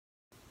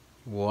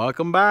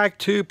Welcome back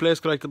to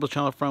Playdays Collectibles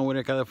channel from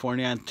Winter,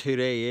 California, and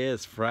today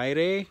is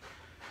Friday,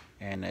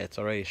 and it's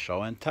already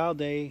show and tell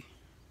day,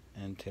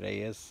 and today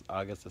is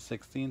August the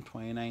 16th,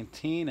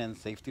 2019, and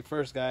safety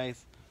first,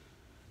 guys.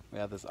 We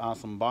have this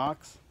awesome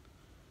box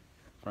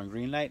from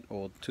Greenlight,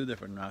 well, two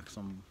different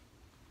awesome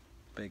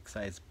big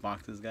size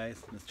boxes,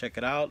 guys. Let's check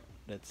it out.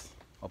 Let's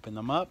open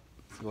them up,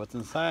 see what's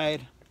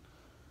inside.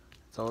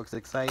 It's always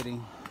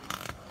exciting,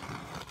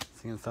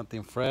 seeing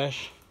something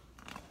fresh.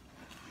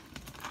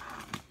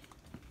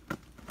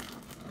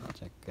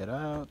 Check it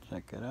out,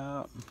 check it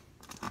out.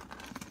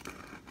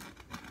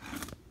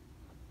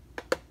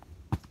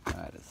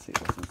 Alright, let's see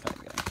what's inside,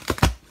 guys.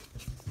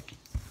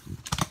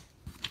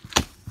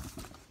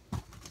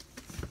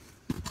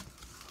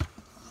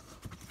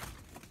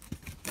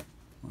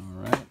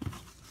 Alright.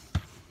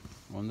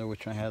 Wonder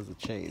which one has the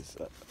chase.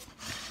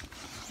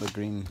 The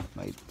green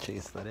light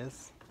chase, that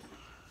is.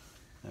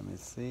 Let me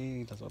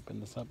see. Let's open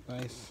this up,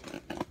 guys.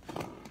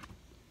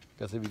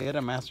 Because if you get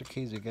a master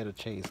case, you get a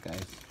chase,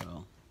 guys.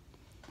 So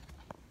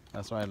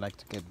that's why I like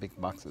to get big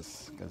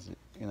boxes, because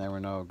you never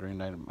know, green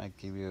light might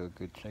give you a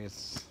good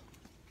chase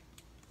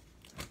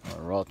or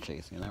a raw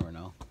chase. You never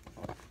know.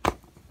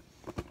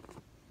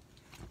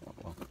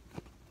 Well.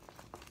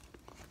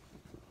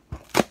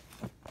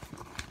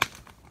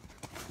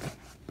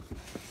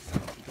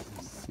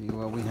 Let's see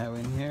what we have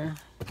in here.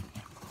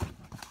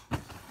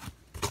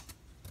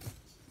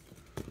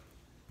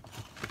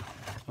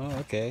 Oh,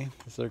 okay.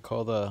 These are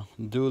called the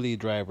dually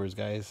drivers,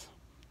 guys.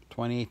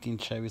 2018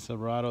 Chevy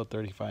Silverado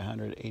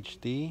 3500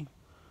 HD.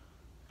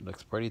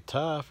 Looks pretty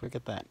tough. Look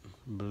at that.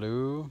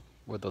 Blue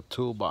with a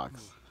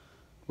toolbox,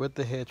 with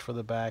the hitch for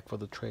the back for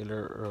the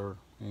trailer, or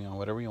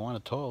whatever you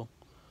want to tow.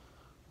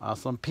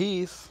 Awesome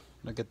piece.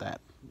 Look at that.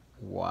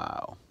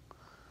 Wow.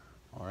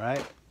 All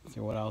right. See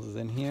what else is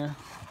in here.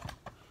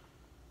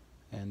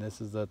 And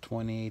this is the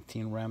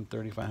 2018 Ram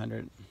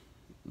 3500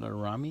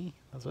 Laramie.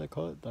 That's what I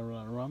call it. The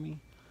Laramie.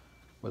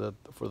 With a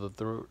for the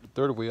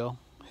third wheel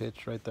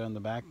hitch right there in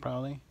the back,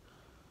 probably.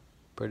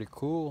 Pretty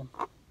cool.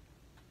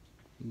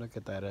 Look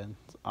at that.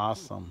 It's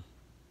awesome.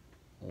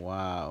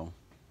 Wow.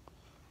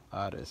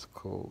 That is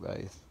cool,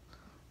 guys.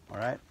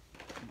 Alright.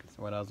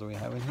 So what else do we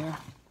have in here?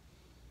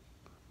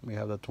 We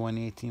have the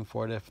 2018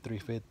 Ford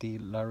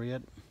F350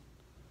 Lariat.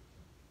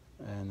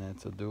 And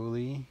it's a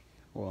dually.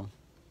 Well,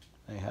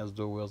 it has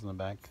dual wheels in the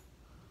back.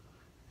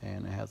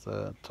 And it has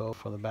a tow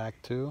for the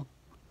back too.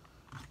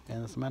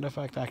 And as a matter of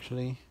fact,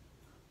 actually,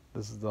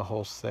 this is the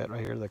whole set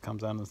right here that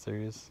comes out in the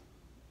series.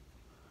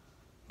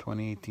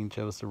 2018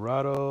 Chevy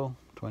Silverado,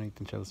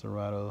 2018 Chevy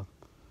Silverado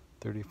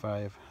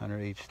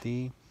 3500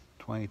 HD,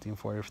 2018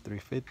 Ford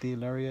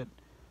F350 Lariat,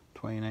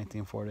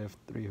 2019 Ford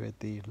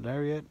F350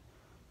 Lariat,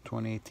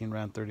 2018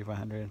 Ram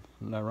 3500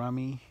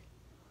 Laramie,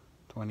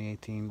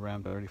 2018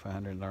 Ram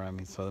 3500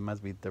 Laramie. So it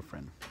must be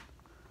different.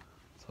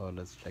 So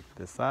let's check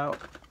this out.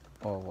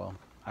 Oh, well,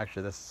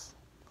 actually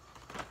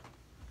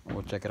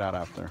we'll check it out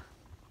after.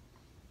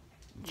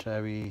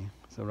 Chevy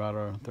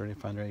Silverado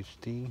 3500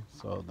 HD.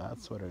 So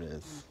that's what it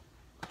is.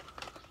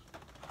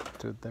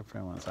 Two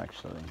different ones,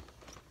 actually.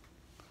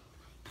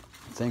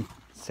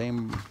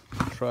 Same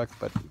truck,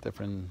 but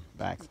different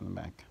backs in the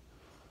back.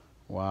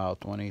 Wow,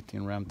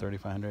 2018 Ram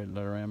 3500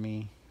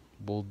 Laramie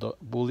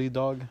Bully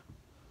Dog.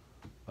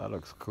 That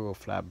looks cool,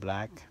 flat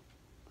black.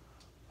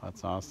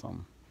 That's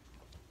awesome.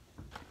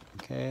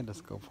 Okay,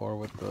 let's go forward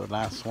with the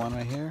last one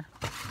right here.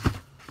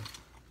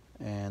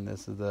 And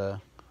this is the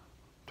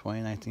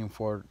 2019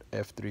 Ford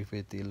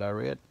F350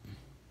 Lariat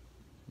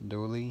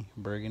dually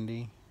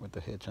burgundy with the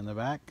hitch in the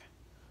back.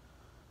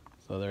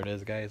 So there it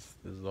is, guys.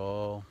 This is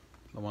all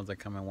the ones that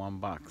come in one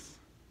box.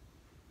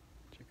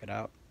 Check it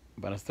out.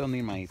 But I still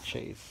need my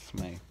chase.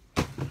 Let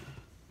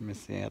me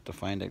see. I have to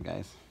find it,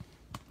 guys,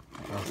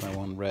 or else I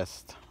won't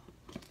rest.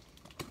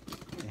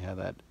 You have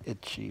that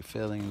itchy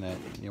feeling that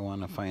you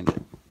want to find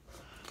it.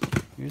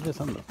 Usually it's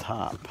on the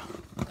top.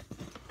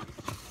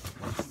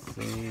 Let's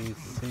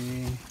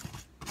see.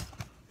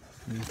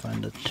 Let me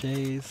find the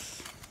chase.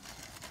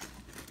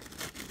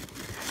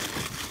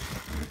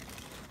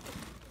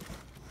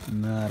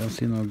 No, I don't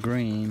see no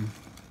green.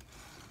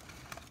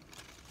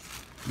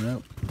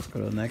 Nope. Let's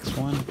go to the next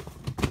one.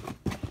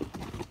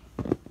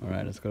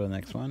 Alright, let's go to the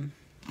next one.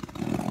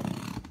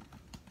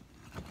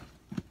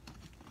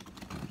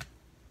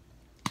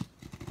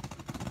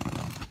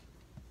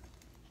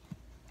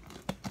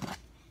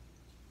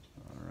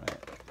 Alright.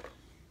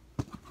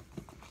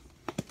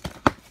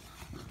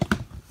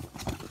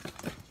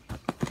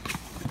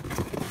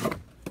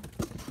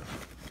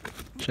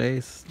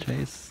 Chase.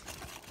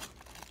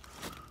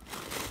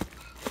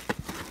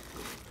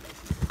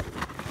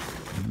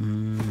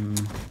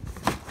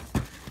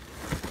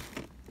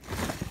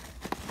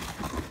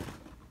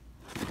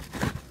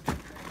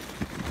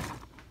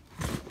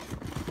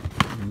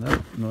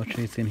 Nope, no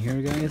chase in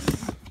here, guys.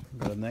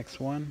 Go to the next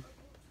one.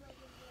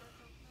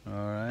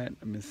 Alright,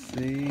 let me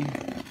see.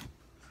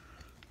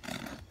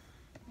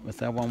 Let's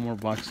have one more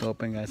box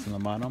open, guys, in the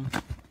bottom.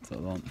 So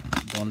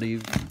don't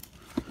leave.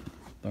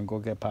 Don't go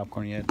get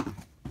popcorn yet.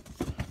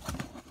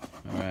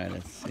 Alright,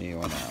 Let's see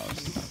what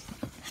else.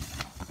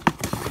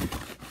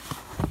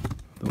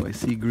 Do I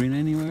see green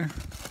anywhere?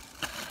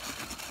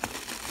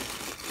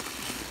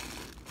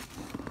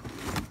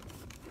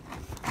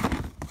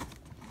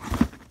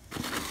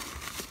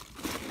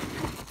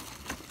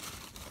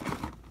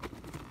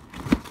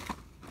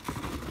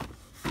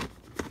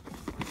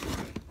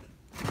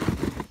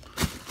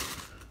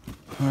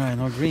 Alright,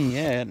 no green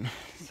yet.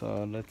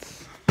 So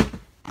let's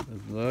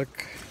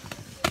look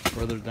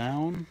further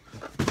down.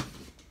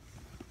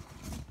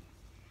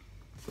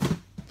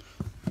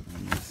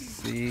 Let's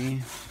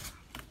see.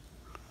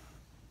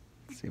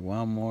 Let's see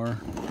one more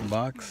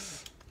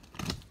box.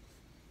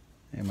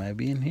 It might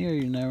be in here,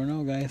 you never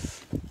know,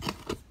 guys.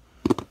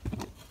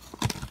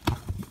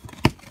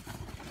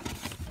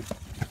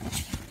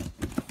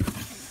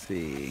 Let's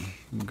see.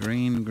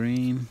 Green,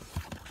 green.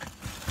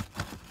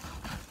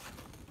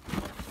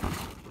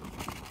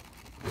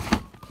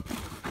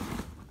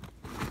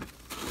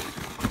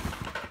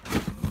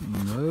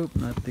 Nope,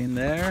 nothing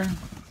there.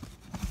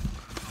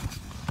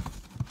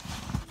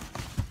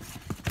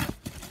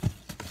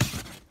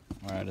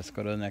 Alright, let's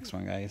go to the next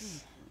one,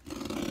 guys.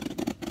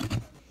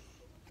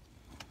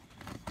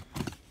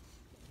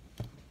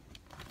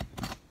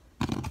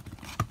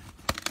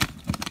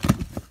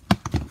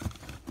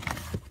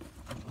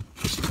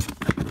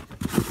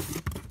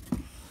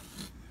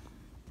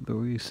 Do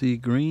we see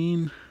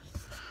green?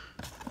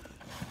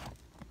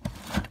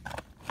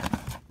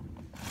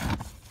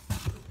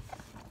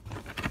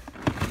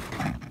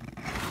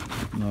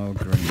 No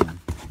green.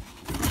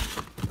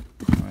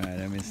 Alright,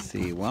 let me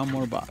see. One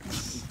more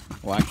box.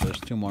 Well, actually, there's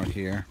two more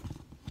here.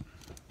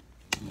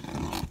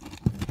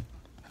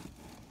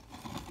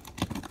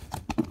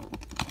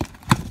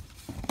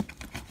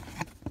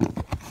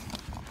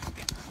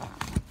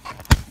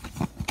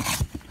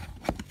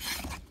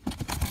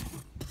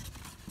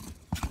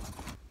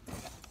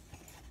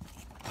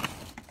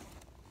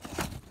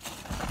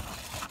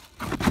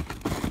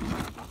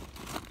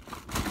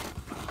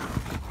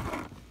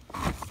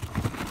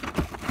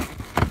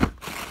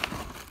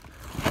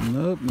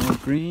 Nope, no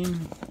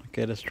green.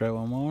 Okay, let's try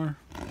one more.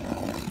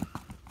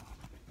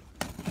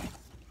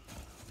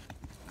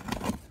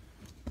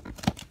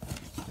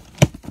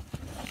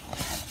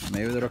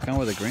 Maybe they'll come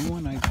with a green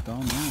one? I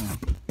don't know.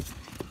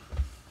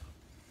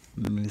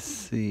 Let me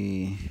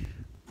see.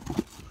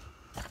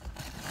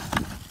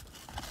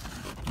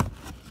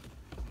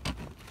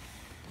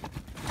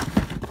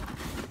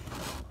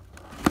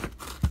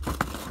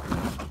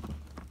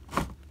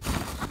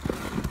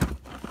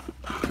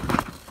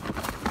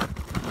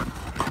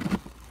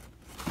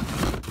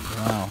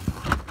 Wow.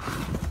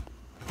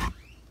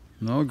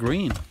 No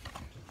green.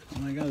 Oh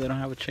my god, they don't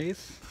have a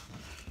chase?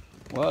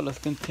 Well, let's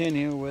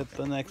continue with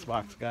the next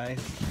box, guys.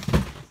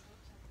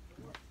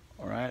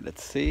 Alright,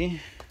 let's see.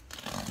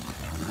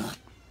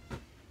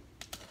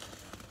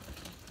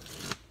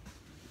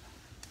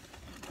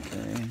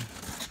 Okay.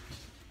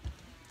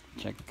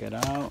 Check it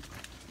out.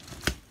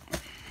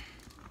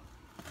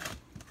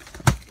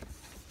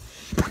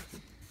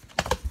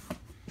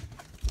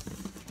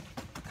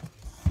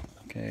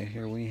 Okay,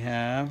 here we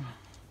have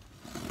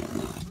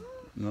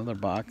another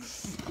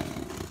box.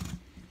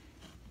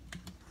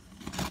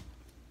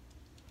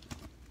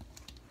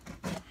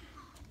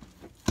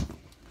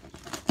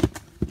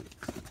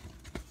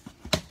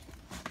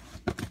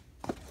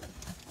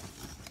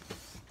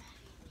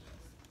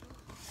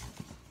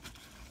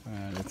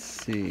 Let's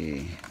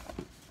see.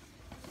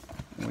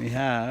 We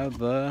have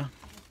the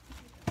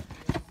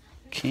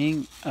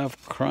King of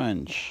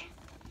Crunch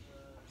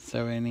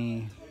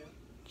 70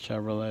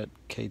 Chevrolet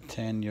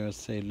K10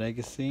 USA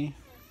Legacy.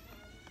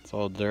 It's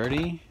all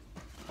dirty.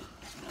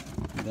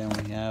 Then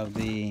we have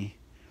the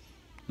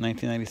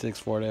 1996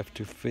 Ford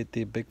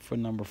F-250 Bigfoot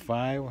number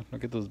 5.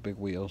 Look at those big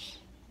wheels.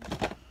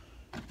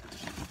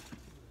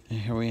 And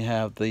here we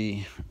have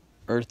the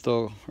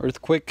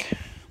Earthquake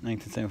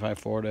 1975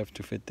 Ford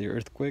F-250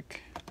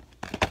 Earthquake.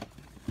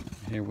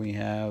 Here we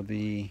have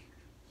the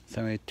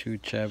 72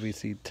 Chevy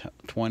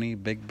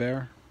C20 Big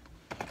Bear.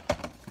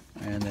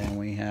 And then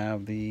we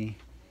have the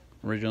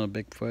original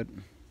Bigfoot,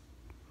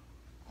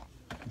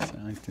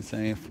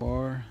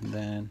 1974.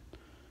 Then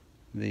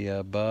the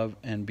Above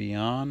and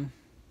Beyond,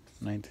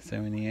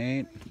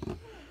 1978.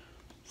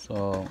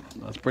 So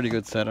that's a pretty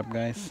good setup,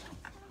 guys.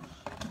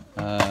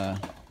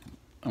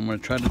 I'm going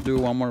to try to do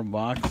one more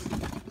box.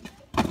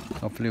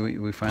 Hopefully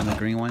we find the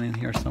green one in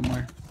here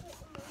somewhere.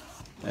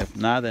 If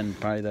not, then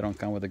probably they don't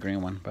come with the green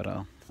one, but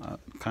I'll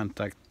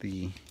contact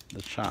the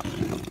shop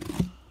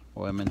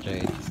or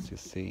M&J just to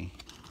see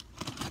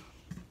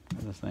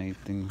if there's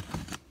anything.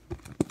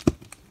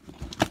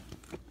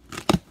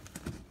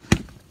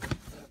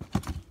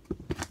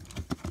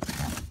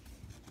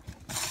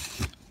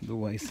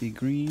 Do I see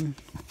green?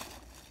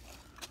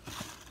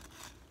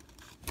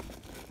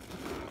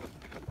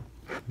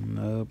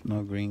 Nope,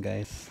 no green,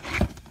 guys.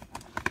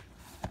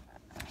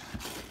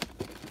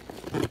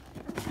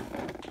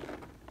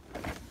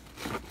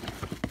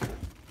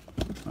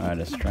 Alright,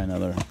 let's try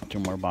another 2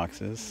 more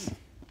boxes.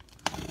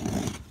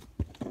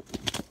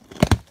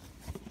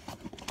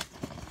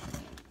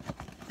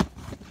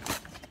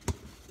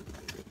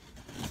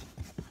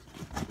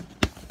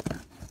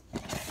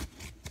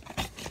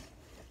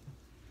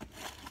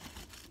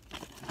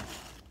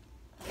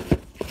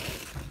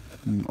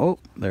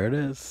 there it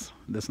is.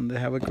 This one, they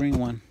have a green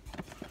one.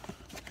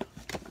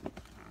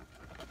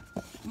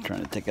 I'm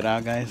trying to take it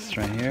out, guys.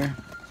 Right here.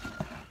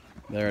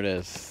 There it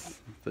is.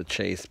 The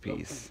chase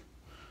piece.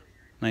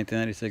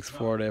 1996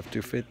 Ford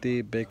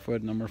F-250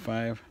 Bigfoot number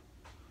 5.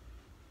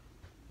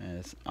 And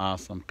it's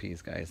awesome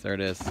piece, guys. There it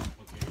is.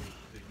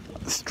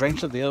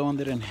 Strange that the other one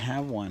didn't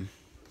have one.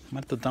 I'm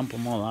going to have to dump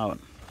them all out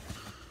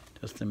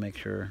just to make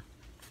sure.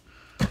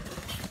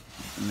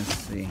 Let me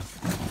see.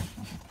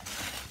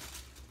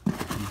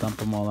 Dump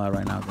them all out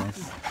right now,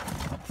 guys.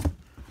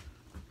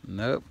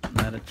 Nope,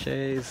 not a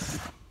chase.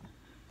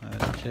 Not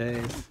a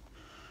chase.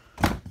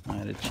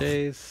 Not a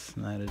chase.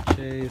 Not a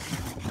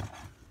chase.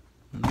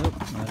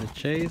 Nope, not a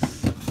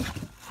chase.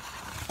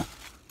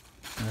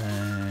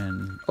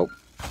 And oh,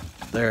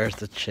 there's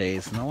the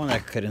chase. No wonder I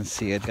couldn't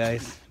see it,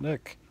 guys.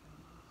 Look,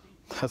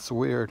 that's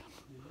weird.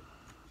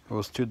 It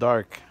was too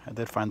dark. I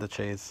did find the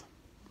chase.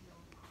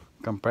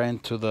 Comparing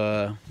to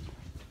the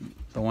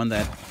one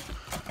that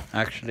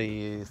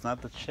actually is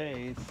not the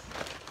chase.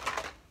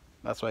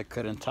 That's why I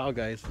couldn't tell,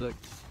 guys. Look,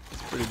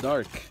 it's pretty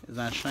dark. It's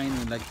not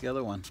shiny like the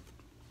other one.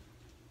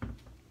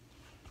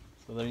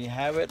 So there you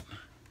have it.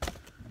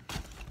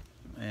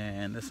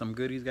 And there's some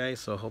goodies, guys.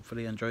 So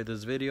hopefully you enjoyed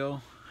this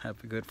video.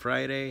 Have a good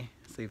Friday.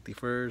 Safety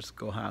first.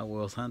 Go Hot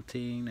Wheels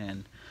hunting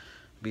and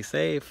be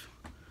safe.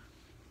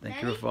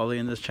 Thank you for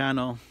following this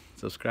channel.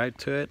 Subscribe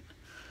to it.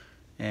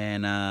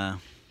 And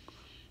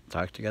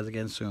talk to you guys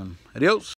again soon. Adios.